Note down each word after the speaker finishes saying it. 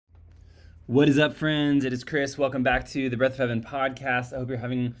What is up, friends? It is Chris. Welcome back to the Breath of Heaven podcast. I hope you're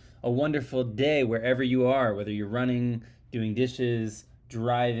having a wonderful day wherever you are, whether you're running, doing dishes,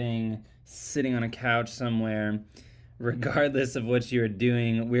 driving, sitting on a couch somewhere. Regardless of what you're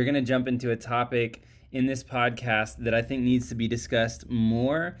doing, we're going to jump into a topic in this podcast that I think needs to be discussed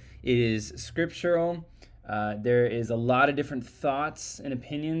more. It is scriptural. There is a lot of different thoughts and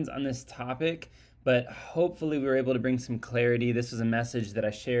opinions on this topic, but hopefully we were able to bring some clarity. This was a message that I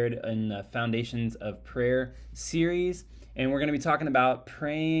shared in the Foundations of Prayer series, and we're going to be talking about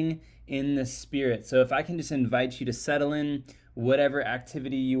praying in the Spirit. So if I can just invite you to settle in whatever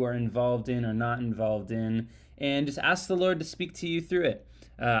activity you are involved in or not involved in, and just ask the Lord to speak to you through it.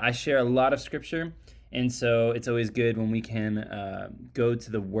 I share a lot of scripture, and so it's always good when we can go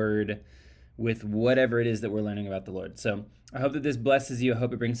to the Word with whatever it is that we're learning about the Lord. So I hope that this blesses you. I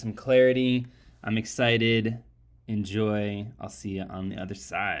hope it brings some clarity. I'm excited. Enjoy. I'll see you on the other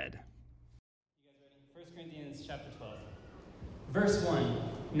side. You guys ready? 1 Corinthians chapter 12. Verse 1.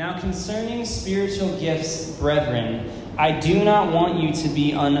 Now concerning spiritual gifts, brethren, I do not want you to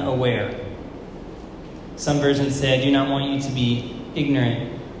be unaware. Some versions say, I do not want you to be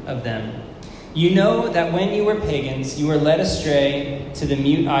ignorant of them. You know that when you were pagans, you were led astray to the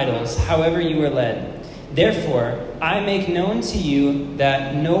mute idols, however you were led. Therefore, I make known to you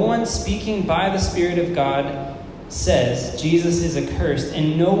that no one speaking by the Spirit of God says Jesus is accursed,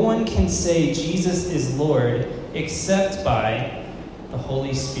 and no one can say Jesus is Lord except by the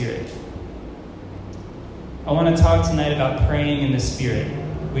Holy Spirit. I want to talk tonight about praying in the Spirit.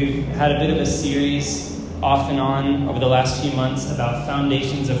 We've had a bit of a series off and on over the last few months about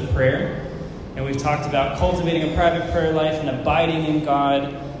foundations of prayer, and we've talked about cultivating a private prayer life and abiding in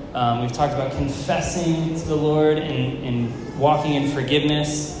God. We've talked about confessing to the Lord and walking in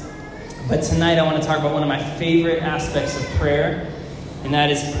forgiveness. But tonight I want to talk about one of my favorite aspects of prayer, and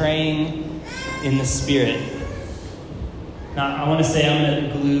that is praying in the Spirit. Now, I want to say I'm going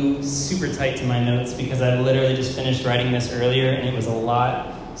to glue super tight to my notes because I literally just finished writing this earlier, and it was a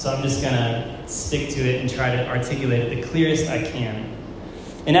lot. So I'm just going to stick to it and try to articulate it the clearest I can.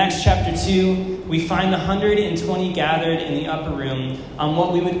 In Acts chapter 2, we find the 120 gathered in the upper room on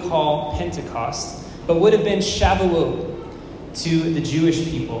what we would call Pentecost, but would have been Shavuot to the Jewish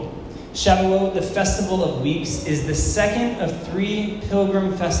people. Shavuot, the Festival of Weeks, is the second of 3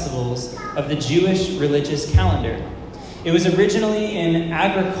 pilgrim festivals of the Jewish religious calendar. It was originally an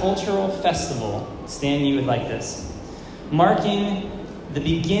agricultural festival, Stan, you would like this, marking the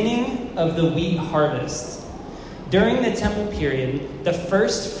beginning of the wheat harvest. During the temple period, the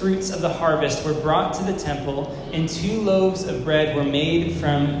first fruits of the harvest were brought to the temple, and 2 loaves of bread were made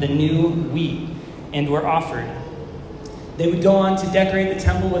from the new wheat and were offered. They would go on to decorate the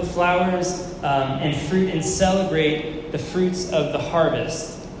temple with flowers and fruit and celebrate the fruits of the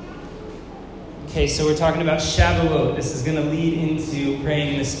harvest. Okay, so we're talking about Shavuot. This is going to lead into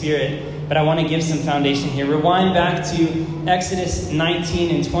praying in the Spirit, but I want to give some foundation here. Rewind back to Exodus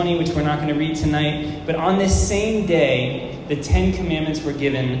 19 and 20, which we're not going to read tonight, but on this same day, the 10 Commandments were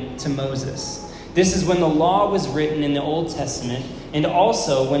given to Moses. This is when the law was written in the Old Testament, and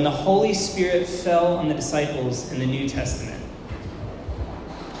also when the Holy Spirit fell on the disciples in the New Testament.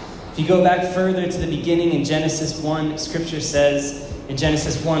 If you go back further to the beginning in Genesis 1, Scripture says, in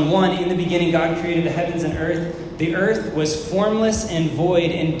Genesis 1:1, in the beginning God created the heavens and earth. The earth was formless and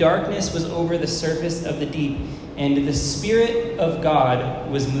void, and darkness was over the surface of the deep. And the Spirit of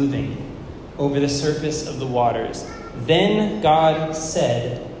God was moving over the surface of the waters. Then God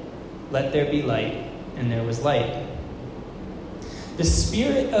said, "Let there be light," and there was light. The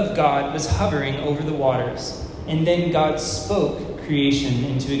Spirit of God was hovering over the waters, and then God spoke creation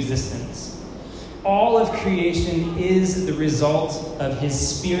into existence. All of creation is the result of His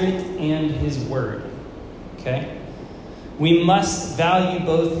Spirit and His Word. Okay? We must value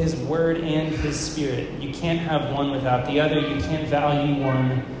both His Word and His Spirit. You can't have one without the other. You can't value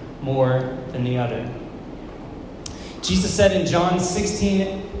one more than the other. Jesus said in John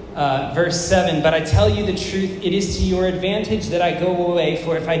 16, verse 7, "But I tell you the truth, it is to your advantage that I go away.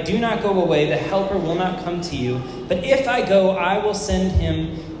 For if I do not go away, the Helper will not come to you. But if I go, I will send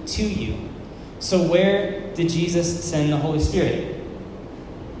Him to you." So where did Jesus send the Holy Spirit?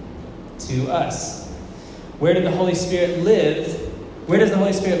 To us. Where did the Holy Spirit live? Where does the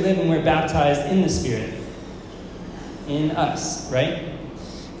Holy Spirit live when we're baptized in the Spirit? In us, right?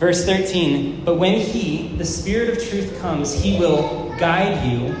 Verse 13, "But when He, the Spirit of truth, comes, He will guide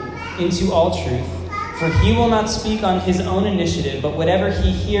you into all truth. For He will not speak on His own initiative, but whatever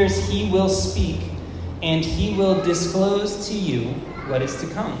He hears, He will speak, and He will disclose to you what is to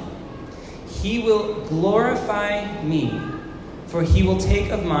come. He will glorify me, for he will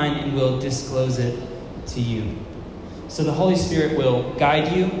take of mine and will disclose it to you. So the Holy Spirit will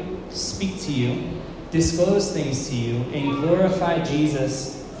guide you, speak to you, disclose things to you, and glorify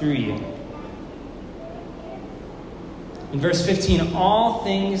Jesus through you. In verse 15, all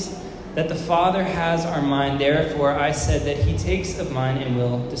things that the Father has are mine, therefore I said that he takes of mine and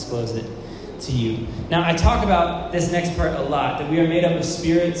will disclose it to you. Now, I talk about this next part a lot, that we are made up of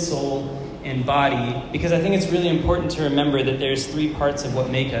spirit, soul, and body, because I think it's really important to remember that there's three parts of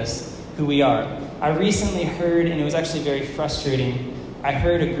what make us who we are. I recently heard, and it was actually very frustrating, I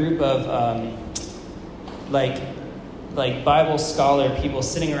heard a group of like Bible scholar people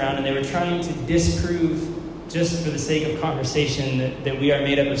sitting around, and they were trying to disprove, just for the sake of conversation, that we are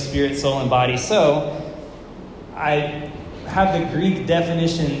made up of spirit, soul, and body. So I have the Greek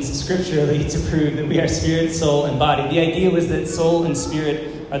definitions scripturally to prove that we are spirit, soul, and body. The idea was that soul and spirit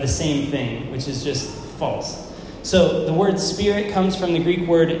are the same thing, which is just false. So the word spirit comes from the Greek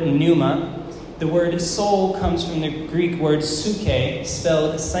word pneuma. The word soul comes from the Greek word psyche,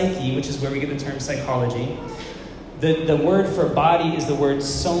 spelled psyche, which is where we get the term psychology. The word for body is the word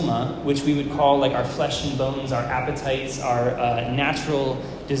soma, which we would call like our flesh and bones, our appetites, our natural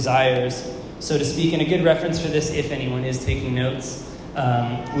desires, so to speak. And a good reference for this, if anyone is taking notes,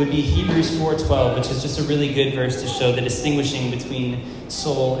 would be Hebrews 4:12, which is just a really good verse to show the distinguishing between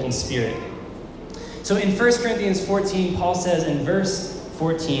soul and spirit. So in 1 Corinthians 14, Paul says in verse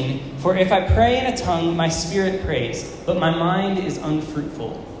 14, "For if I pray in a tongue, my spirit prays, but my mind is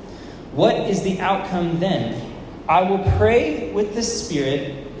unfruitful. What is the outcome then? I will pray with the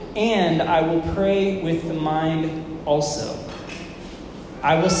spirit, and I will pray with the mind also.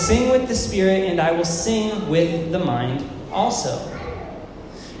 I will sing with the spirit, and I will sing with the mind also."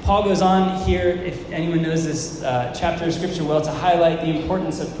 Paul goes on here, if anyone knows this chapter of Scripture well, to highlight the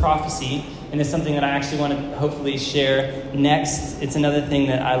importance of prophecy, and it's something that I actually want to hopefully share next. It's another thing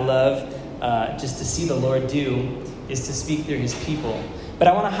that I love just to see the Lord do, is to speak through his people. But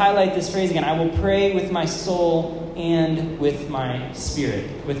I want to highlight this phrase again. I will pray with my soul and with my spirit,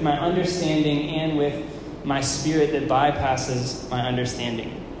 with my understanding and with my spirit that bypasses my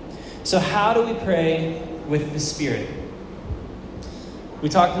understanding. So how do we pray with the Spirit? We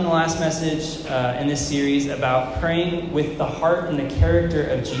talked in the last message in this series about praying with the heart and the character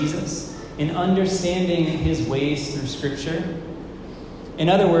of Jesus and understanding his ways through Scripture. In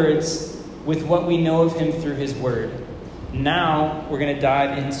other words, with what we know of him through his word. Now we're going to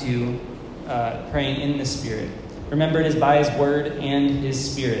dive into praying in the Spirit. Remember, it is by his word and his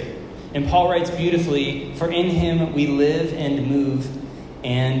Spirit. And Paul writes beautifully, "For in him we live and move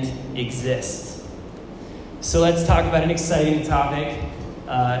and exist." So let's talk about an exciting topic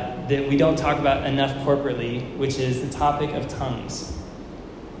that we don't talk about enough corporately, which is the topic of tongues.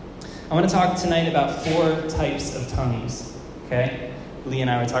 I want to talk tonight about 4 types of tongues. Okay? Lee and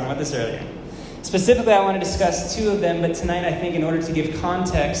I were talking about this earlier. Specifically, I want to discuss 2 of them, but tonight I think in order to give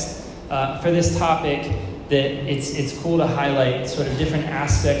context for this topic, that it's cool to highlight sort of different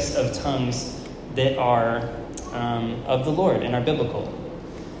aspects of tongues that are of the Lord and are biblical.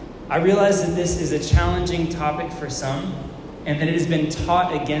 I realize that this is a challenging topic for some, and that it has been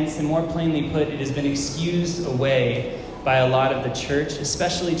taught against, and more plainly put, it has been excused away by a lot of the church,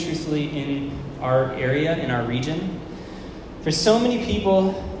 especially, truthfully, in our area, in our region. For so many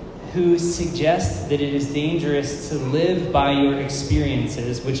people who suggest that it is dangerous to live by your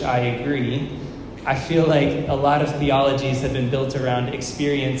experiences, which I agree, I feel like a lot of theologies have been built around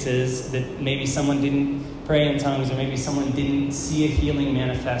experiences, that maybe someone didn't pray in tongues, or maybe someone didn't see a healing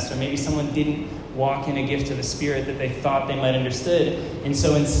manifest, or maybe someone didn't walk in a gift of the Spirit that they thought they might understood. And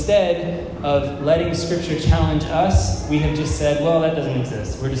so instead of letting Scripture challenge us, we have just said, well, that doesn't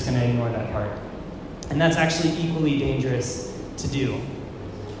exist. We're just going to ignore that part. And that's actually equally dangerous to do.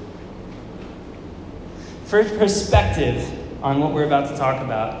 For perspective on what we're about to talk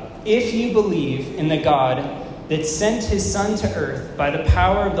about, if you believe in the God that sent his Son to earth by the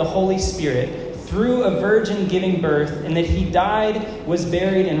power of the Holy Spirit through a virgin giving birth, and that he died, was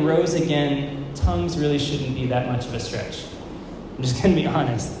buried, and rose again, tongues really shouldn't be that much of a stretch. I'm just going to be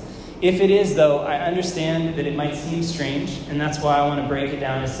honest. If it is, though, I understand that it might seem strange, and that's why I want to break it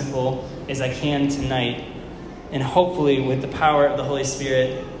down as simple as I can tonight. And hopefully, with the power of the Holy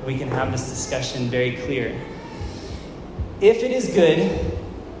Spirit, we can have this discussion very clear. If it is good,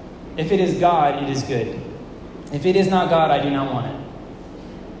 if it is God, it is good. If it is not God, I do not want it.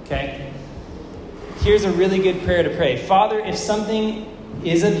 Okay? Here's a really good prayer to pray. Father, if something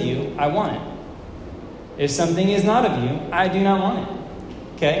is of you, I want it. If something is not of you, I do not want it.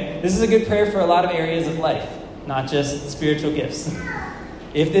 Okay? This is a good prayer for a lot of areas of life, not just spiritual gifts.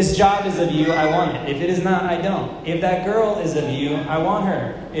 If this job is of you, I want it. If it is not, I don't. If that girl is of you, I want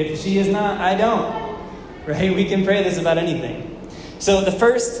her. If she is not, I don't. Right? We can pray this about anything. So the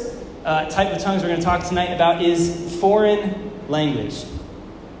first type of tongues we're going to talk tonight about is foreign language.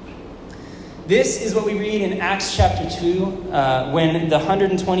 This is what we read in Acts chapter 2, when the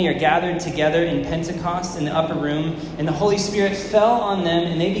 120 are gathered together in Pentecost in the upper room, and the Holy Spirit fell on them,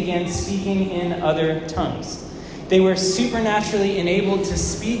 and they began speaking in other tongues. They were supernaturally enabled to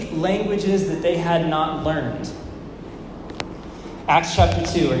speak languages that they had not learned. Acts chapter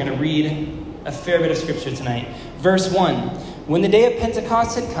 2, we're going to read a fair bit of scripture tonight. Verse 1, when the day of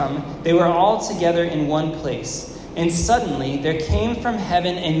Pentecost had come, they were all together in one place. And suddenly there came from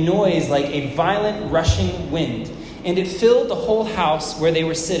heaven a noise like a violent rushing wind, and it filled the whole house where they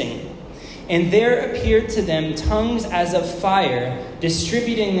were sitting. And there appeared to them tongues as of fire,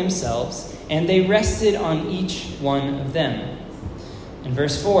 distributing themselves, and they rested on each one of them. In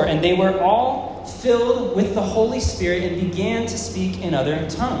verse 4, and they were all filled with the Holy Spirit and began to speak in other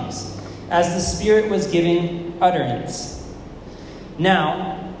tongues, as the Spirit was giving utterance.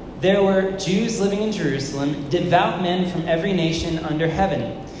 Now, there were Jews living in Jerusalem, devout men from every nation under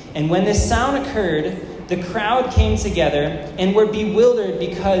heaven. And when this sound occurred, the crowd came together and were bewildered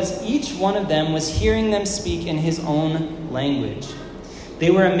because each one of them was hearing them speak in his own language. They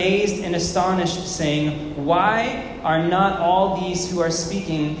were amazed and astonished, saying, "Why are not all these who are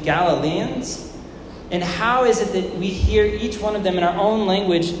speaking Galileans? And how is it that we hear each one of them in our own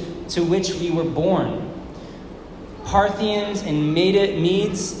language to which we were born? Parthians and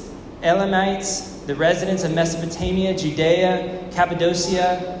Medes, Elamites, the residents of Mesopotamia, Judea,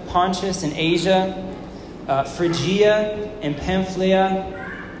 Cappadocia, Pontus and Asia, Phrygia and Pamphylia,"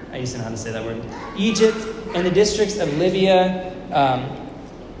 I used to know how to say that word, "Egypt and the districts of Libya,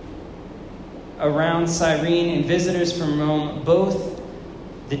 around Cyrene, and visitors from Rome, both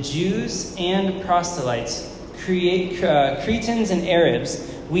the Jews and proselytes, Cretans and Arabs,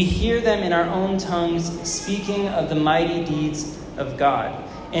 we hear them in our own tongues speaking of the mighty deeds of God."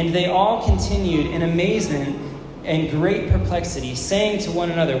 And they all continued in amazement and great perplexity, saying to one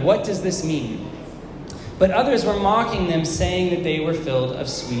another, "What does this mean?" But others were mocking them, saying that they were filled of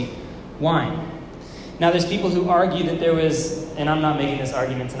sweet wine. Now there's people who argue that there was, and I'm not making this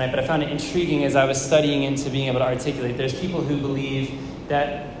argument tonight, but I found it intriguing as I was studying into being able to articulate. There's people who believe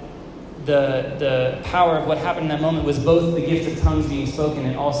that the power of what happened in that moment was both the gift of tongues being spoken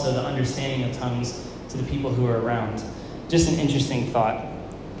and also the understanding of tongues to the people who were around. Just an interesting thought.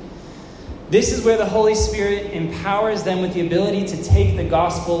 This is where the Holy Spirit empowers them with the ability to take the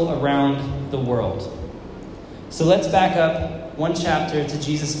gospel around the world. So let's back up one chapter to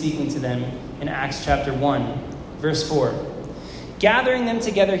Jesus speaking to them in Acts chapter 1, verse 4. Gathering them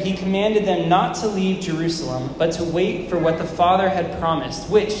together, he commanded them not to leave Jerusalem, but to wait for what the Father had promised,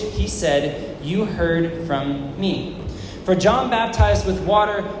 which, he said, "You heard from me. For John baptized with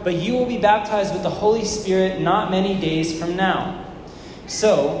water, but you will be baptized with the Holy Spirit not many days from now."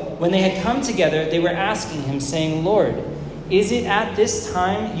 So, when they had come together, they were asking him, saying, "Lord, is it at this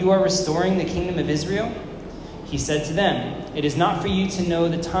time you are restoring the kingdom of Israel?" He said to them, "It is not for you to know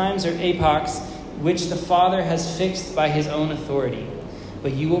the times or epochs which the Father has fixed by his own authority,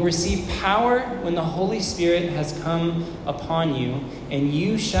 but you will receive power when the Holy Spirit has come upon you, and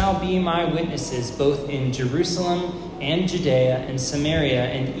you shall be my witnesses both in Jerusalem and Judea and Samaria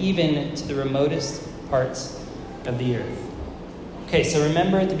and even to the remotest parts of the earth." Okay, so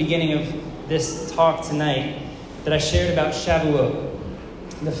remember at the beginning of this talk tonight that I shared about Shavuot,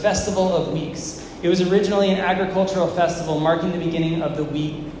 the Festival of Weeks. It was originally an agricultural festival marking the beginning of the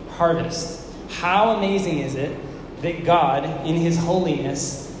wheat harvest. How amazing is it that God, in his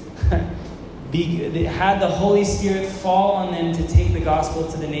holiness, had the Holy Spirit fall on them to take the gospel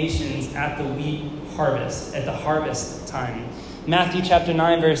to the nations at the wheat harvest, at the harvest time. Matthew chapter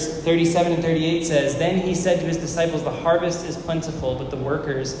 9, verse 37 and 38 says, "Then he said to his disciples, the harvest is plentiful, but the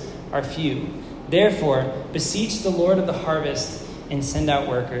workers are few. Therefore, beseech the Lord of the harvest and send out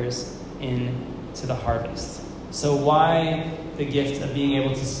workers into the harvest." So why the gift of being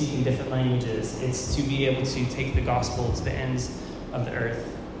able to speak in different languages? It's to be able to take the gospel to the ends of the earth.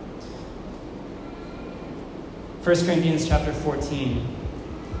 1 Corinthians chapter 14.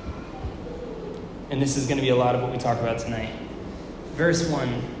 And this is going to be a lot of what we talk about tonight. Verse 1,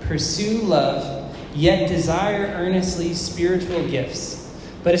 "Pursue love, yet desire earnestly spiritual gifts,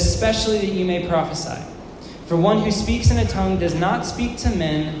 but especially that you may prophesy. For one who speaks in a tongue does not speak to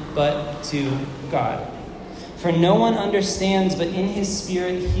men, but to God. For no one understands, but in his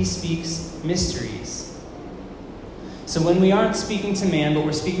spirit he speaks mysteries." So when we aren't speaking to man, but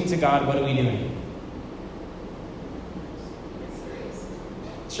we're speaking to God, what are we doing?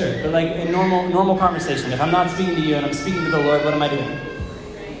 Sure, but like in normal conversation, if I'm not speaking to you and I'm speaking to the Lord, what am I doing?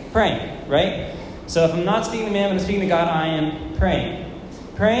 Praying, right? So if I'm not speaking to man, but I'm speaking to God, I am praying.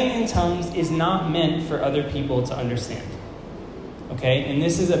 Praying in tongues is not meant for other people to understand. Okay? And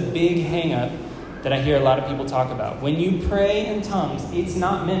this is a big hang-up that I hear a lot of people talk about. When you pray in tongues, it's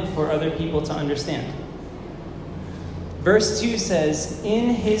not meant for other people to understand. Verse 2 says, in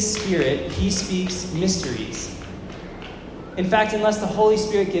his Spirit, he speaks mysteries. In fact, unless the Holy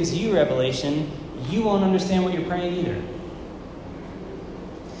Spirit gives you revelation, you won't understand what you're praying either.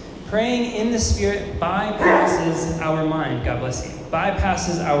 Praying in the Spirit bypasses our mind, God bless you,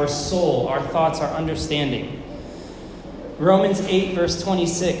 bypasses our soul, our thoughts, our understanding. Romans 8, verse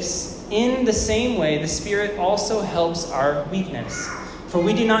 26, in the same way, the Spirit also helps our weakness. For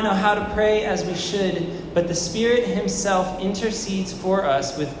we do not know how to pray as we should, but the Spirit himself intercedes for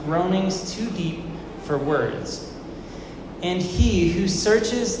us with groanings too deep for words. And he who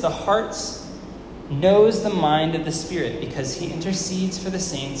searches the hearts knows the mind of the Spirit, because he intercedes for the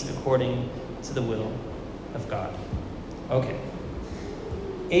saints according to the will of God. Okay.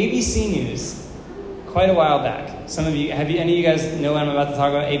 ABC News, quite a while back. Any of you guys know what I'm about to talk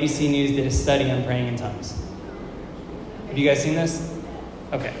about? ABC News did a study on praying in tongues. Have you guys seen this?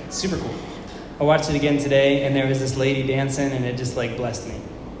 Okay, super cool. I watched it again today, and there was this lady dancing, and it just blessed me.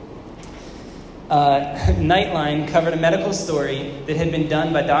 Nightline covered a medical story that had been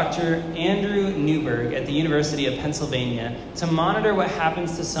done by Dr. Andrew Newberg at the University of Pennsylvania to monitor what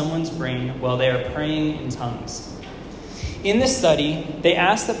happens to someone's brain while they are praying in tongues. In the study, they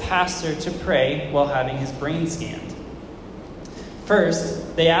asked the pastor to pray while having his brain scanned.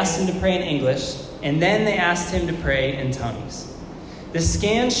 First, they asked him to pray in English, and then they asked him to pray in tongues. The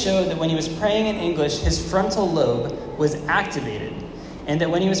scan showed that when he was praying in English, his frontal lobe was activated, and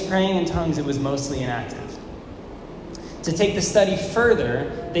that when he was praying in tongues, it was mostly inactive. To take the study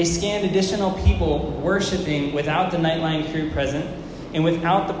further, they scanned additional people worshiping without the Nightline crew present and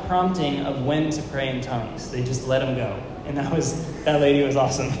without the prompting of when to pray in tongues. They just let them go. And that lady was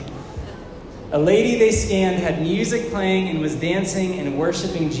awesome. A lady they scanned had music playing and was dancing and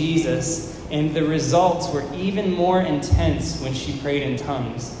worshiping Jesus, and the results were even more intense when she prayed in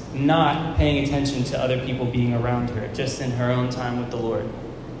tongues, not paying attention to other people being around her, just in her own time with the Lord.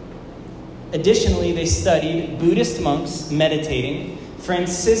 Additionally, they studied Buddhist monks meditating,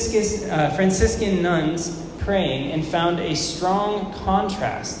 Franciscan nuns praying, and found a strong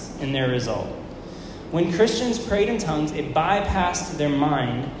contrast in their result. When Christians prayed in tongues, it bypassed their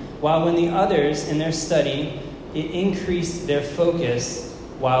mind, while when the others in their study, it increased their focus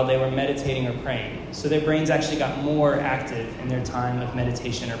while they were meditating or praying. So their brains actually got more active in their time of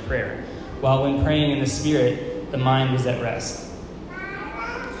meditation or prayer, while when praying in the Spirit, the mind was at rest.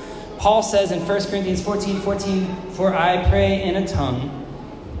 Paul says in 1 Corinthians 14:14, for I pray in a tongue.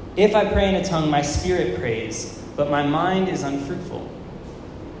 If I pray in a tongue, my spirit prays, but my mind is unfruitful.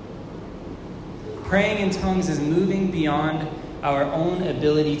 Praying in tongues is moving beyond our own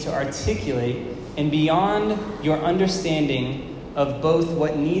ability to articulate and beyond your understanding of both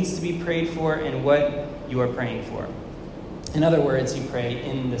what needs to be prayed for and what you are praying for. In other words, you pray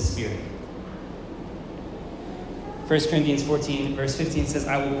in the Spirit. 1 Corinthians 14, verse 15 says,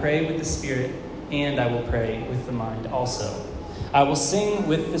 I will pray with the Spirit, and I will pray with the mind also. I will sing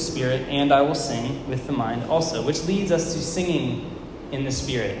with the Spirit, and I will sing with the mind also, which leads us to singing in the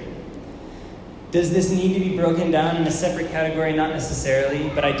Spirit. Does this need to be broken down in a separate category? Not necessarily,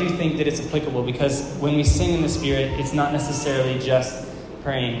 but I do think that it's applicable, because when we sing in the Spirit, it's not necessarily just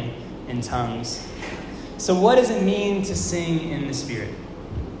praying in tongues. So what does it mean to sing in the Spirit?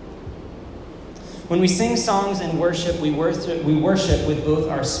 When we sing songs and worship, we worship with both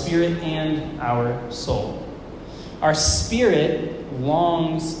our spirit and our soul. Our spirit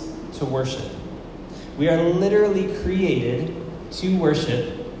longs to worship. We are literally created to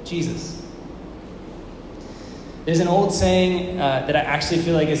worship Jesus. There's an old saying that I actually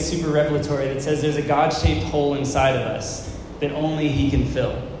feel like is super revelatory that says there's a God-shaped hole inside of us that only He can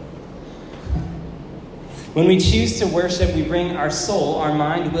fill. When we choose to worship, we bring our soul, our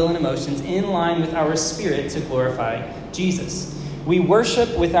mind, will, and emotions in line with our spirit to glorify Jesus. We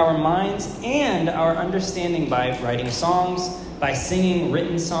worship with our minds and our understanding by writing songs, by singing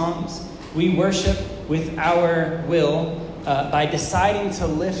written songs. We worship with our will by deciding to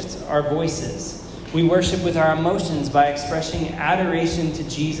lift our voices. We worship with our emotions by expressing adoration to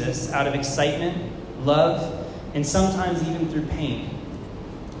Jesus out of excitement, love, and sometimes even through pain.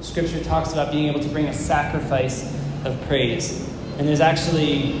 Scripture talks about being able to bring a sacrifice of praise. And there's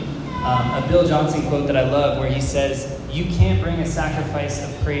actually a Bill Johnson quote that I love where he says, you can't bring a sacrifice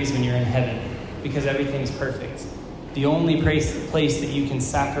of praise when you're in heaven because everything's perfect. The only place that you can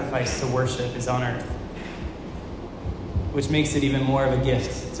sacrifice to worship is on earth, which makes it even more of a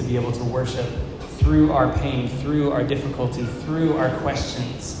gift to be able to worship through our pain, through our difficulty, through our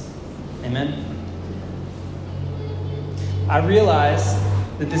questions. Amen? I realize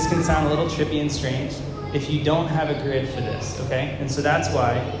that this can sound a little trippy and strange if you don't have a grid for this, okay? And so that's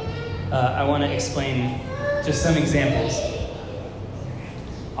why I want to explain just some examples.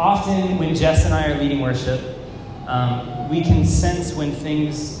 Often when Jess and I are leading worship, we can sense when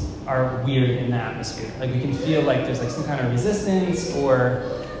things are weird in the atmosphere. Like we can feel like there's like some kind of resistance, or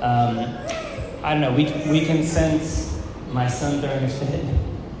I don't know, we can sense my son throwing a fit.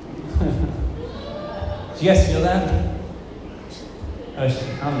 Do you guys feel that? Oh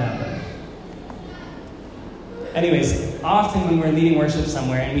shit, calm down, buddy. Anyways, often when we're leading worship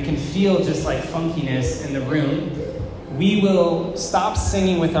somewhere and we can feel just like funkiness in the room, we will stop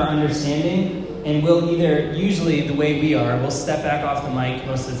singing with our understanding, and we'll either, usually the way we are, we'll step back off the mic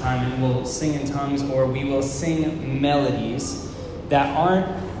most of the time and we'll sing in tongues, or we will sing melodies that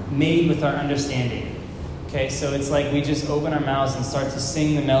aren't made with our understanding. Okay, so it's like we just open our mouths and start to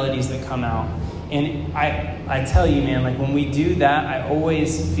sing the melodies that come out. And I tell you, man, like when we do that, I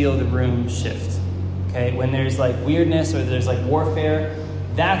always feel the room shift. Okay, when there's like weirdness or there's like warfare,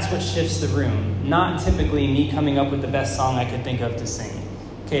 that's what shifts the room. Not typically me coming up with the best song I could think of to sing.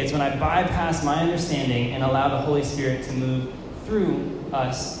 Okay, it's when I bypass my understanding and allow the Holy Spirit to move through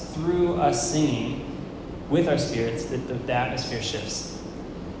us singing with our spirits, that the atmosphere shifts.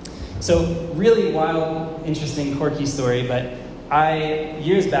 So really wild, interesting, quirky story, but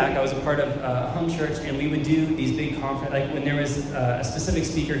years back, I was a part of a home church, and we would do these big conferences. Like when there was a specific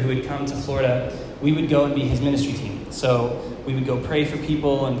speaker who would come to Florida, we would go and be his ministry team. So we would go pray for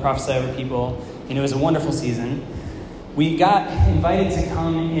people and prophesy over people, and it was a wonderful season. We got invited to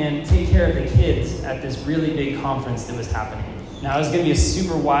come and take care of the kids at this really big conference that was happening. Now, it was going to be a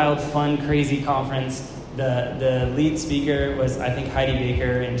super wild, fun, crazy conference. The lead speaker was, I think, Heidi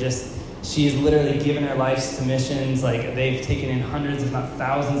Baker, and she's literally given her life to missions. Like, they've taken in hundreds, if not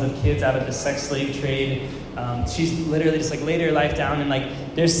thousands, of kids out of the sex slave trade. She's literally just like laid her life down, and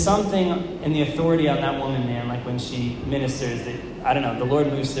like there's something in the authority on that woman, man. Like when she ministers, that I don't know, the Lord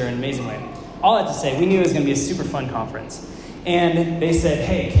moves through her in an amazing way. All that to say, we knew it was going to be a super fun conference, and they said,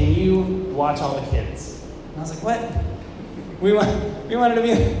 "Hey, can you watch all the kids?" And I was like, "What? We wanted to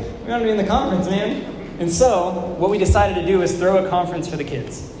be in the conference, man." And so what we decided to do was throw a conference for the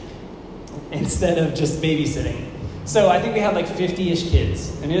kids instead of just babysitting. So I think we had like 50-ish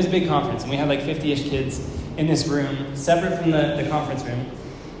kids. I mean, it was a big conference, and we had like 50-ish kids in this room, separate from the conference room.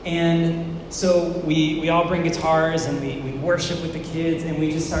 And so we all bring guitars, and we worship with the kids, and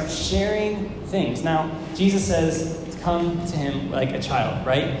we just start sharing things. Now, Jesus says, come to him like a child,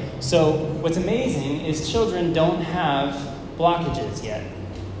 right? So what's amazing is children don't have blockages yet.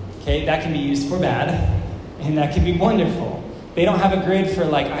 Okay, that can be used for bad, and that can be wonderful. They don't have a grid for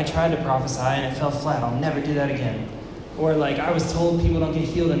like, I tried to prophesy and it fell flat, I'll never do that again. Or like, I was told people don't get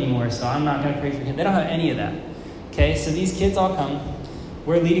healed anymore, so I'm not going to pray for him. They don't have any of that. Okay, so these kids all come.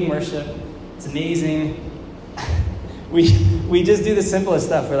 We're leading worship. It's amazing. We just do the simplest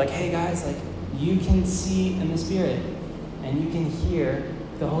stuff. We're like, hey guys, like you can see in the Spirit, and you can hear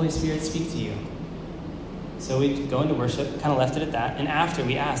the Holy Spirit speak to you. So we go into worship, kind of left it at that. And after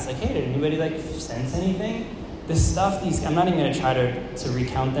we asked, like, hey, did anybody like sense anything? The stuff I'm not even going to try to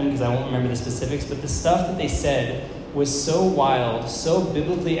recount them because I won't remember the specifics, but the stuff that they said was so wild, so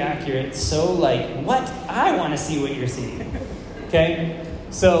biblically accurate, so like, what? I want to see what you're seeing. Okay?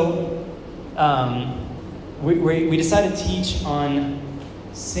 So we decided to teach on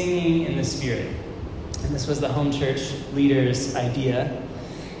singing in the Spirit. And this was the home church leader's idea.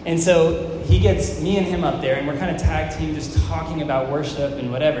 And so he gets me and him up there, and we're kind of tag team just talking about worship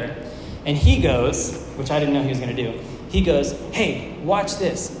and whatever. And he goes, which I didn't know he was going to do, he goes, hey, watch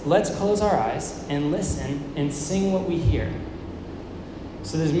this. Let's close our eyes and listen and sing what we hear.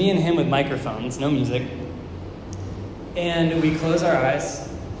 So there's me and him with microphones, no music. And we close our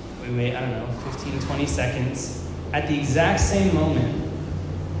eyes. We wait, 15, 20 seconds. At the exact same moment,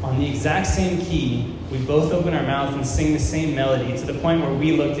 on the exact same key, we both open our mouth and sing the same melody to the point where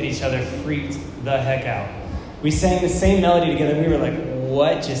we looked at each other, freaked the heck out. We sang the same melody together, and we were like,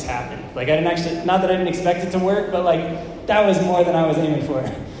 what just happened? Like, I didn't actually, not that I didn't expect it to work, but like, that was more than I was aiming for,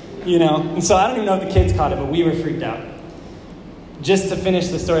 you know? And so I don't even know if the kids caught it, but we were freaked out. Just to finish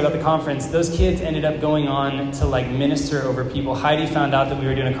the story about the conference, those kids ended up going on to like minister over people. Heidi found out that we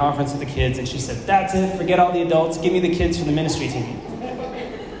were doing a conference with the kids, and she said, that's it, forget all the adults, give me the kids for the ministry team.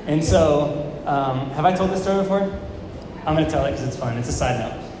 And so, have I told this story before? I'm going to tell it because it's fun. It's a side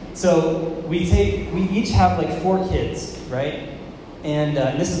note. So we each have like 4 kids, right? And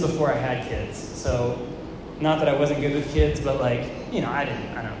this is before I had kids. So not that I wasn't good with kids, but like, I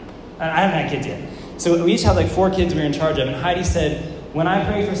haven't had kids yet. So we each have like 4 kids we were in charge of. And Heidi said, when I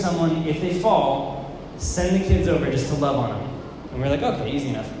pray for someone, if they fall, send the kids over just to love on them. And we're like, okay, easy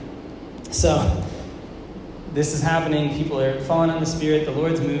enough. So this is happening. People are falling on the Spirit. The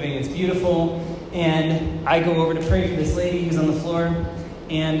Lord's moving. It's beautiful. And I go over to pray for this lady who's on the floor.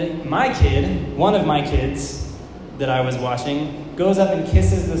 And my kid, one of my kids that I was watching, goes up and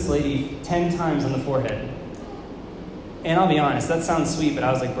kisses this lady 10 times on the forehead. And I'll be honest, that sounds sweet, but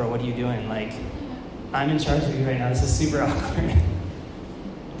I was like, bro, what are you doing? Like, I'm in charge of you right now. This is super awkward.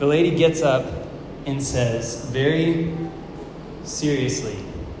 The lady gets up and says, very seriously,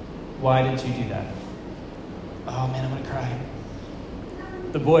 why did you do that? Oh man, I'm gonna cry.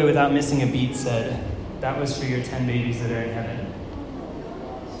 The boy, without missing a beat, said, that was for your 10 babies that are in heaven.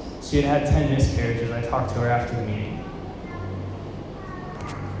 She had 10 miscarriages. I talked to her after the meeting.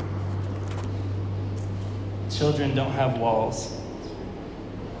 Children don't have walls.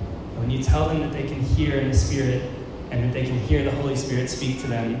 When you tell them that they can hear in the Spirit and that they can hear the Holy Spirit speak to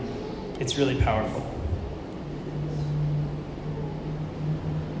them, it's really powerful.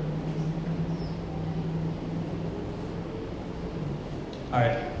 All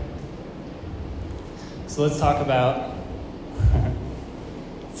right. So let's talk about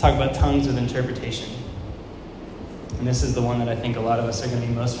tongues with interpretation. And this is the one that I think a lot of us are going to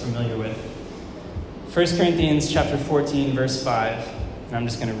be most familiar with. 1 Corinthians chapter 14, verse 5. And I'm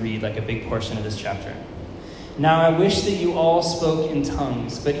just going to read like a big portion of this chapter. Now I wish that you all spoke in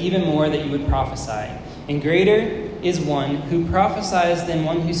tongues, but even more that you would prophesy. And greater is one who prophesies than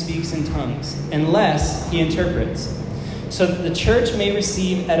one who speaks in tongues, unless he interprets, so that the church may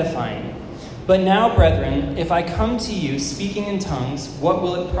receive edifying. But now, brethren, if I come to you speaking in tongues, what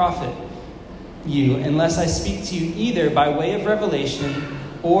will it profit you, unless I speak to you either by way of revelation,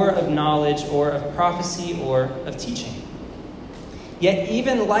 or of knowledge, or of prophecy, or of teaching? Yet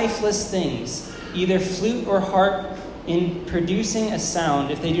even lifeless things, either flute or harp, in producing a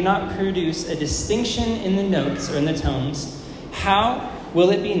sound, if they do not produce a distinction in the notes or in the tones, how will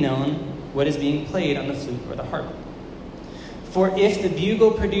it be known what is being played on the flute or the harp? For if the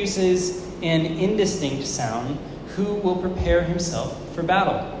bugle produces an indistinct sound, who will prepare himself for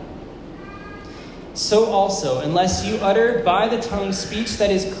battle? So also, unless you utter by the tongue speech that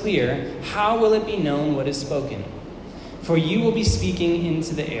is clear, how will it be known what is spoken? For you will be speaking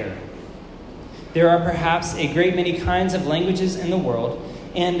into the air. There are perhaps a great many kinds of languages in the world,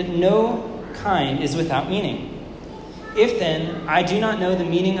 and no kind is without meaning. If then I do not know the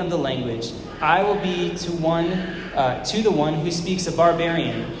meaning of the language, I will be to the one who speaks a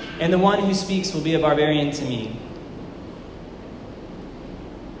barbarian, and the one who speaks will be a barbarian to me.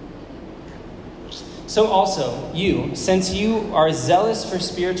 So also, you, since you are zealous for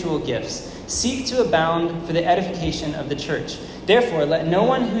spiritual gifts, seek to abound for the edification of the church. Therefore, let no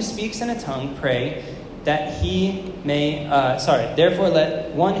one who speaks in a tongue pray that he may, therefore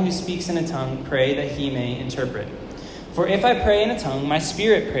let one who speaks in a tongue pray that he may interpret. For if I pray in a tongue, my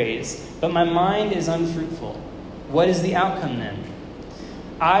spirit prays, but my mind is unfruitful. What is the outcome then?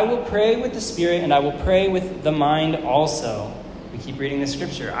 I will pray with the spirit, and I will pray with the mind also. We keep reading the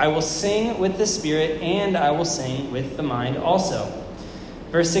scripture. I will sing with the spirit, and I will sing with the mind also.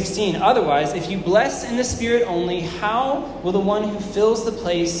 Verse 16, otherwise, if you bless in the spirit only, how will the one who fills the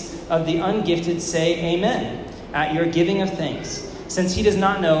place of the ungifted say amen at your giving of thanks, since he does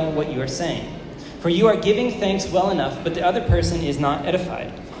not know what you are saying? For you are giving thanks well enough, but the other person is not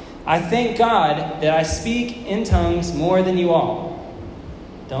edified. I thank God that I speak in tongues more than you all.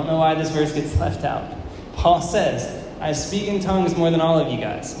 Don't know why this verse gets left out. Paul says, I speak in tongues more than all of you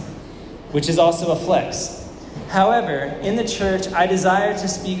guys, which is also a flex. However, in the church, I desire to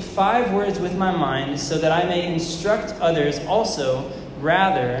speak 5 words with my mind so that I may instruct others also,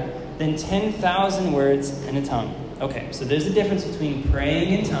 rather than 10,000 words in a tongue. Okay, so there's a difference between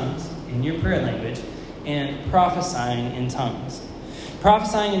praying in tongues, in your prayer language, and prophesying in tongues.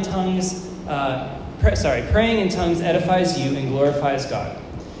 Prophesying in tongues, praying in tongues edifies you and glorifies God.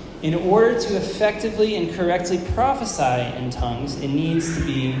 In order to effectively and correctly prophesy in tongues, it needs to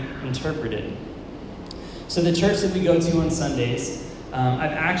be interpreted. So the church that we go to on Sundays,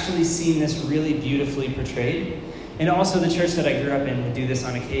 I've actually seen this really beautifully portrayed. And also the church that I grew up in would do this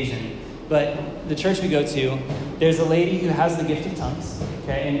on occasion. But the church we go to, there's a lady who has the gift of tongues,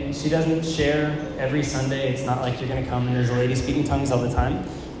 okay? And she doesn't share every Sunday. It's not like you're going to come and there's a lady speaking tongues all the time.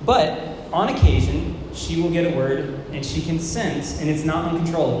 But on occasion, she will get a word and she can sense, and it's not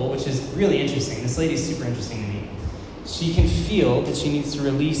uncontrollable, which is really interesting. This lady's super interesting to me. she can feel that she needs to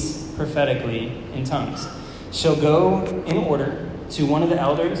release prophetically in tongues. She'll go in order to one of the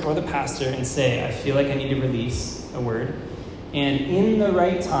elders or the pastor and say, I feel like I need to release a word. And in the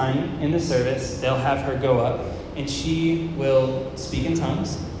right time in the service, they'll have her go up and she will speak in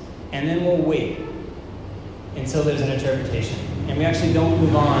tongues. And then we'll wait until there's an interpretation. And we actually don't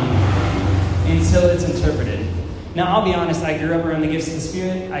move on until it's interpreted. Now, I'll be honest, I grew up around the gifts of the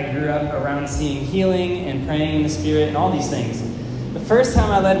Spirit. I grew up around seeing healing and praying in the Spirit and all these things. The first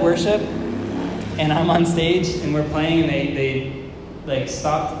time I led worship, and I'm on stage, and we're playing, and they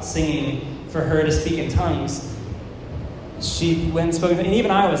stopped singing for her to speak in tongues, she went and spoke, and even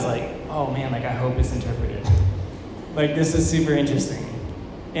I was like, oh man, I hope it's interpreted. This is super interesting.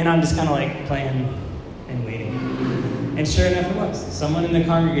 And I'm just kind of playing and waiting. And sure enough, it was. Someone in the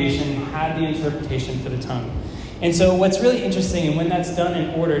congregation had the interpretation for the tongue. And so what's really interesting, and when that's done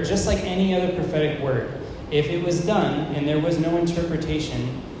in order, just like any other prophetic word, if it was done and there was no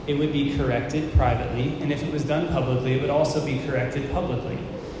interpretation, it would be corrected privately. And if it was done publicly, it would also be corrected publicly.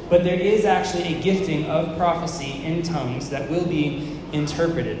 But there is actually a gifting of prophecy in tongues that will be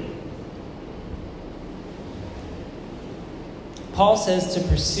interpreted. Paul says to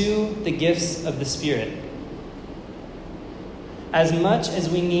pursue the gifts of the Spirit. As much as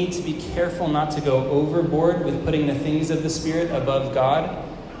we need to be careful not to go overboard with putting the things of the Spirit above God,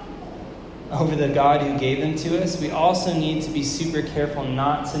 over the God who gave them to us, we also need to be super careful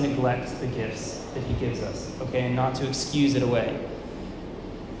not to neglect the gifts that he gives us, okay, and not to excuse it away.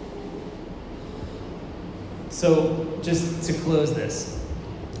 So, just to close this,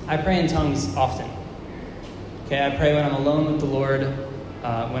 I pray in tongues often. Okay, I pray when I'm alone with the Lord,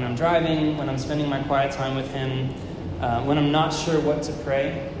 when I'm driving, when I'm spending my quiet time with him. When I'm not sure what to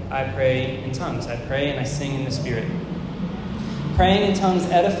pray, I pray in tongues. I pray and I sing in the Spirit. Praying in tongues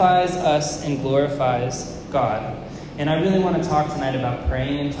edifies us and glorifies God. And I really want to talk tonight about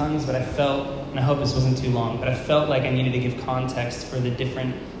praying in tongues, but I felt, and I hope this wasn't too long, but I felt like I needed to give context for the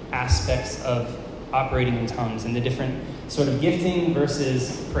different aspects of operating in tongues and the different sort of gifting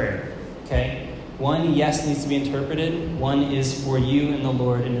versus prayer. Okay? One, yes, needs to be interpreted. One is for you and the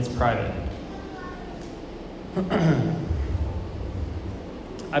Lord, and it's private.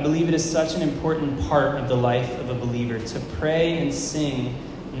 I believe it is such an important part of the life of a believer to pray and sing,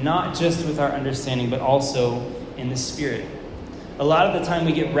 not just with our understanding, but also in the Spirit. A lot of the time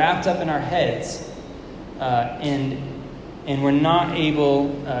we get wrapped up in our heads and we're not able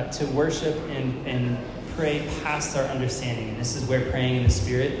to worship and pray past our understanding. And this is where praying in the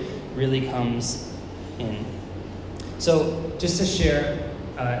Spirit really comes in. So just to share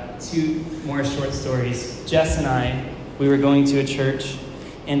two more short stories. Jess and I, we were going to a church,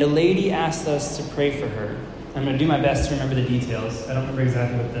 and a lady asked us to pray for her. I'm going to do my best to remember the details. I don't remember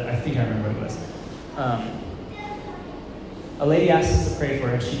exactly I think I remember what it was. A lady asked us to pray for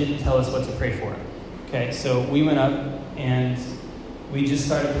her, and she didn't tell us what to pray for. Okay, so we went up, and we just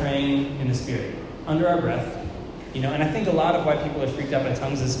started praying in the Spirit, under our breath. And I think a lot of why people are freaked out by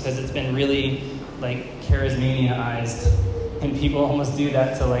tongues is because it's been really, charismania-ized. And people almost do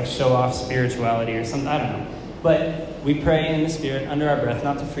that to show off spirituality or something. I don't know. But we pray in the Spirit under our breath,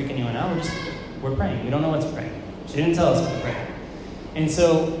 not to freak anyone out. We're praying. We don't know what to pray. She didn't tell us what to pray. And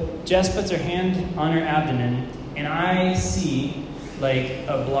so Jess puts her hand on her abdomen, and I see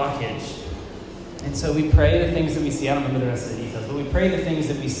a blockage. And so we pray the things that we see. I don't remember the rest of the details, but we pray the things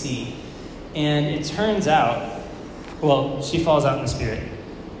that we see. And it turns out, she falls out in the Spirit.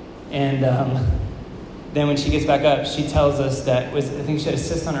 And then when she gets back up, she tells us that I think she had a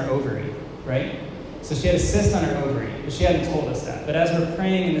cyst on her ovary, right? So she had a cyst on her ovary, but she hadn't told us that. But as we're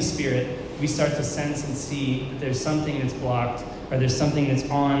praying in the Spirit, we start to sense and see that there's something that's blocked, or there's something that's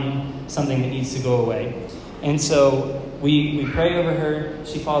on something that needs to go away. And so we pray over her.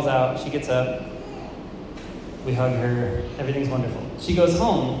 She falls out. She gets up. We hug her. Everything's wonderful. She goes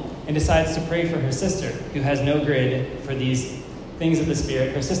home and decides to pray for her sister, who has no grid for these things of the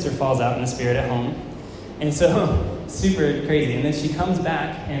Spirit. Her sister falls out in the Spirit at home. And so, super crazy. And then she comes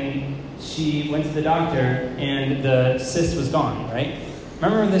back, and she went to the doctor, and the cyst was gone, right?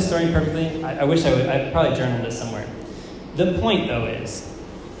 Remember this story perfectly? I wish I would. I'd probably journal this somewhere. The point, though, is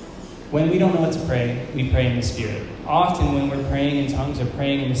when we don't know what to pray, we pray in the Spirit. Often when we're praying in tongues or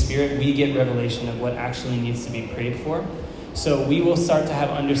praying in the Spirit, we get revelation of what actually needs to be prayed for. So we will start to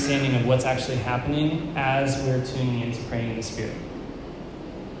have understanding of what's actually happening as we're tuning into praying in the Spirit.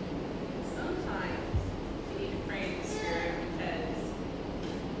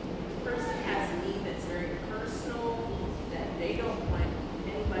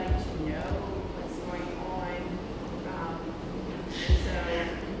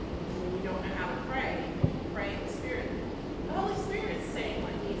 Pray in the Spirit.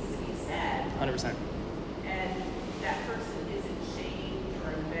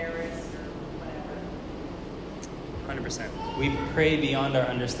 100%. We pray beyond our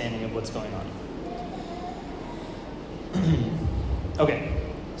understanding of what's going on. Okay,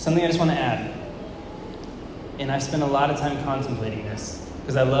 something I just want to add. And I've spent a lot of time contemplating this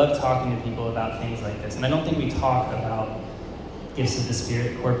because I love talking to people about things like this. And I don't think we talk about gifts of the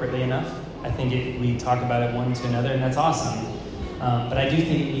Spirit corporately enough. I think we talk about it one to another, and that's awesome. But I do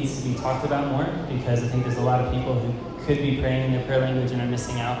think it needs to be talked about more because I think there's a lot of people who could be praying in their prayer language and are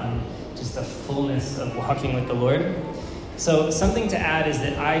missing out on just the fullness of walking with the Lord. So something to add is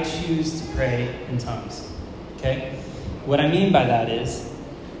that I choose to pray in tongues. Okay? What I mean by that is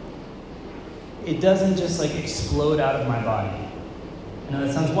it doesn't just like explode out of my body. I know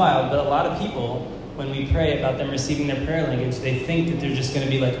that sounds wild, but a lot of people, when we pray about them receiving their prayer language, they think that they're just going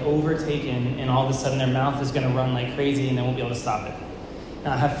to be like overtaken and all of a sudden their mouth is going to run like crazy and they won't be able to stop it.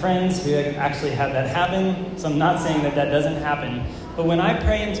 Now, I have friends who actually had that happen, so I'm not saying that doesn't happen. But when I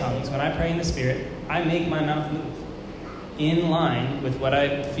pray in tongues, when I pray in the Spirit, I make my mouth move in line with what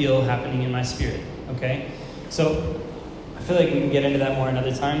I feel happening in my spirit, okay? So I feel like we can get into that more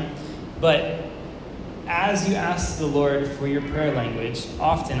another time. But as you ask the Lord for your prayer language,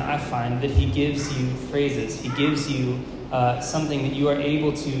 often I find that he gives you phrases. He gives you something that you are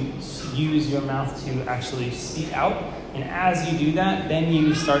able to use your mouth to actually speak out. And as you do that, then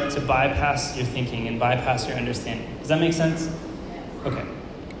you start to bypass your thinking and bypass your understanding. Does that make sense? Okay.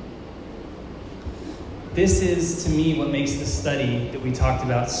 This is, to me, what makes the study that we talked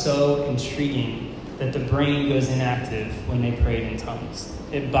about so intriguing, that the brain goes inactive when they prayed in tongues.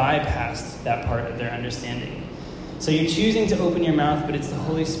 It bypassed that part of their understanding. So you're choosing to open your mouth, but it's the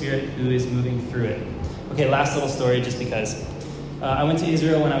Holy Spirit who is moving through it. Okay, last little story, just because. I went to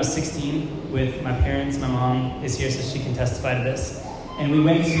Israel when I was 16 with my parents. My mom is here, so she can testify to this. And we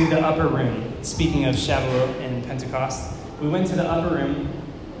went to the upper room. Speaking of Shavuot and Pentecost, we went to the upper room,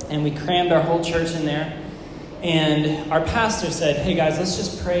 and we crammed our whole church in there. And our pastor said, hey guys, let's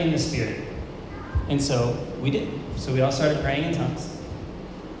just pray in the Spirit. And so we did. So we all started praying in tongues.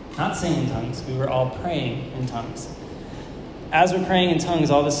 Not singing in tongues, we were all praying in tongues. As we're praying in tongues,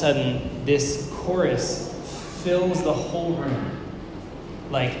 all of a sudden, this chorus fills the whole room.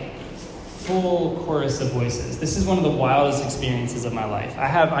 Like, full chorus of voices. This is one of the wildest experiences of my life.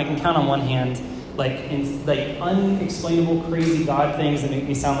 I can count on one hand, like unexplainable, crazy God things that make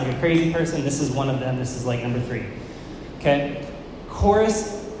me sound like a crazy person. This is one of them. This is like number 3. Okay?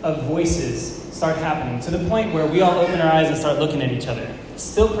 Chorus of voices start happening to the point where we all open our eyes and start looking at each other.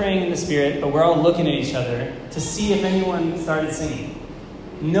 Still praying in the Spirit, but we're all looking at each other to see if anyone started singing.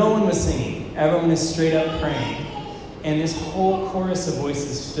 No one was singing. Everyone is straight up praying. And this whole chorus of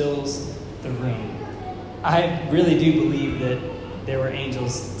voices fills the room. I really do believe that there were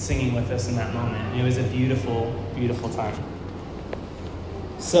angels singing with us in that moment. It was a beautiful, beautiful time.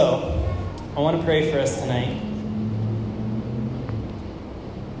 So, I want to pray for us tonight.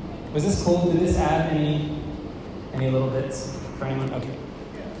 Was this cool? Did this add any little bits for anyone? Okay.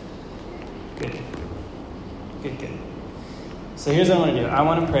 Good. So here's what I want to do. I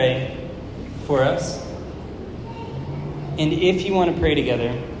want to pray for us. And if you want to pray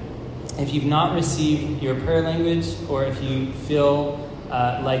together, if you've not received your prayer language, or if you feel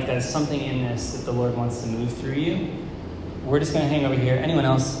like there's something in this that the Lord wants to move through you, we're just going to hang over here. Anyone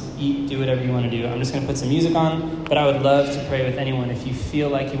else, eat, do whatever you want to do. I'm just going to put some music on, but I would love to pray with anyone if you feel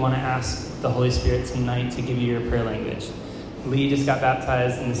like you want to ask the Holy Spirit tonight to give you your prayer language. Lee just got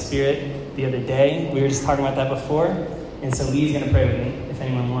baptized in the Spirit the other day. We were just talking about that before. And so Lee's going to pray with me if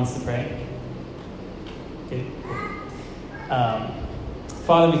anyone wants to pray. Okay, cool.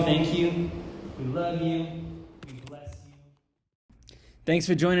 Father, we thank you. We love you. We bless you. Thanks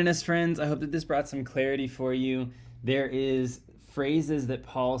for joining us, friends. I hope that this brought some clarity for you. There is phrases that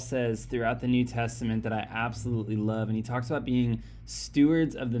Paul says throughout the New Testament that I absolutely love. And he talks about being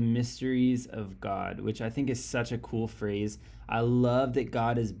stewards of the mysteries of God, which I think is such a cool phrase. I love that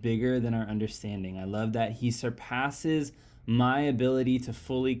God is bigger than our understanding. I love that he surpasses my ability to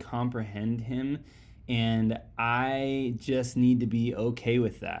fully comprehend him. And I just need to be okay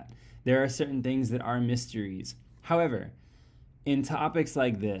with that. There are certain things that are mysteries. However, in topics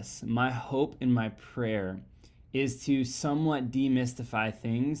like this, my hope and my prayer is to somewhat demystify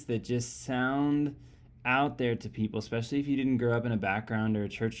things that just sound out there to people, especially if you didn't grow up in a background or a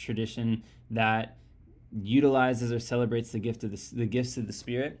church tradition that utilizes or celebrates the gifts of the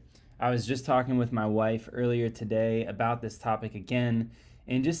Spirit. I was just talking with my wife earlier today about this topic again,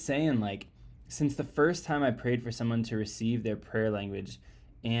 and just saying, like, since the first time I prayed for someone to receive their prayer language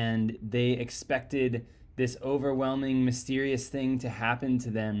and they expected this overwhelming, mysterious thing to happen to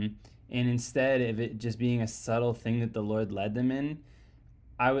them, and instead of it just being a subtle thing that the Lord led them in,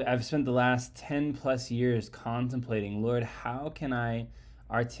 I've spent the last 10 plus years contemplating, Lord, how can I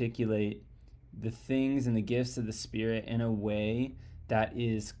articulate the things and the gifts of the Spirit in a way that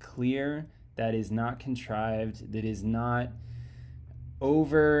is clear, that is not contrived, that is not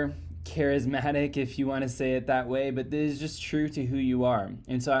over charismatic, if you want to say it that way, but this is just true to who you are.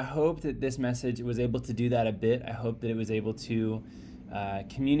 And so I hope that this message was able to do that a bit. I hope that it was able to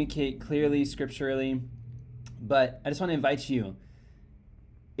communicate clearly, scripturally. But I just want to invite you,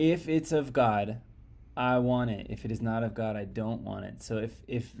 if it's of God, I want it. If it is not of God, I don't want it. So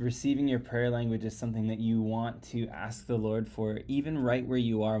if receiving your prayer language is something that you want to ask the Lord for, even right where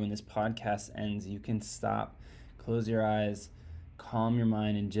you are when this podcast ends, you can stop, close your eyes, calm your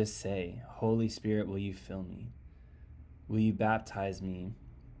mind, and just say, Holy Spirit, will you fill me? Will you baptize me?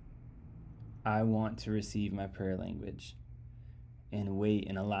 I want to receive my prayer language. And wait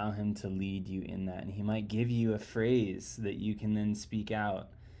and allow him to lead you in that. And he might give you a phrase that you can then speak out,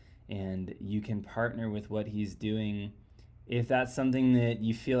 and you can partner with what he's doing. If that's something that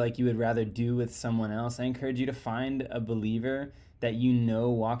you feel like you would rather do with someone else, I encourage you to find a believer that you know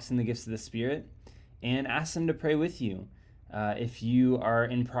walks in the gifts of the Spirit and ask them to pray with you. If you are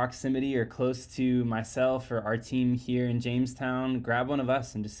in proximity or close to myself or our team here in Jamestown, grab one of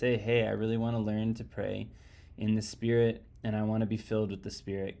us and just say, hey, I really want to learn to pray in the Spirit, and I want to be filled with the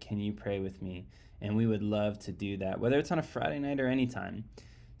Spirit. Can you pray with me? And we would love to do that, whether it's on a Friday night or anytime.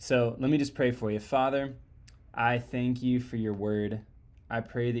 So let me just pray for you. Father, I thank you for your word. I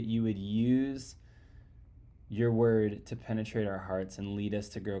pray that you would use your word to penetrate our hearts and lead us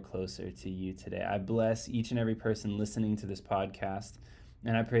to grow closer to you today. I bless each and every person listening to this podcast,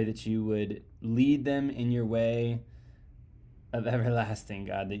 and I pray that you would lead them in your way of everlasting,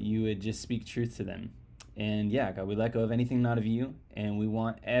 God, that you would just speak truth to them. And yeah, God, we let go of anything not of you, and we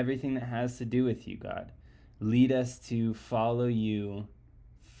want everything that has to do with you, God. Lead us to follow you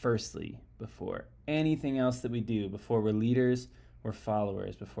firstly before anything else that we do, before we're leaders, we're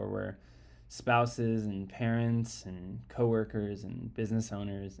followers, before we're spouses and parents and coworkers and business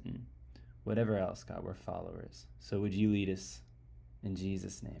owners and whatever else, God, we're followers. So would you lead us in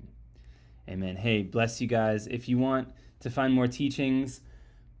Jesus' name? Amen. Hey, bless you guys. If you want to find more teachings,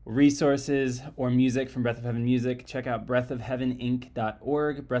 resources, or music from Breath of Heaven Music, check out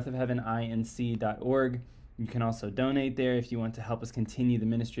breathofheaveninc.org, breathofheaveninc.org. You can also donate there if you want to help us continue the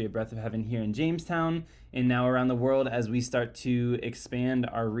ministry of Breath of Heaven here in Jamestown and now around the world as we start to expand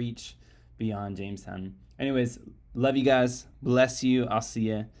our reach beyond Jamestown. Anyways, love you guys. Bless you. I'll see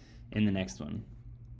you in the next one.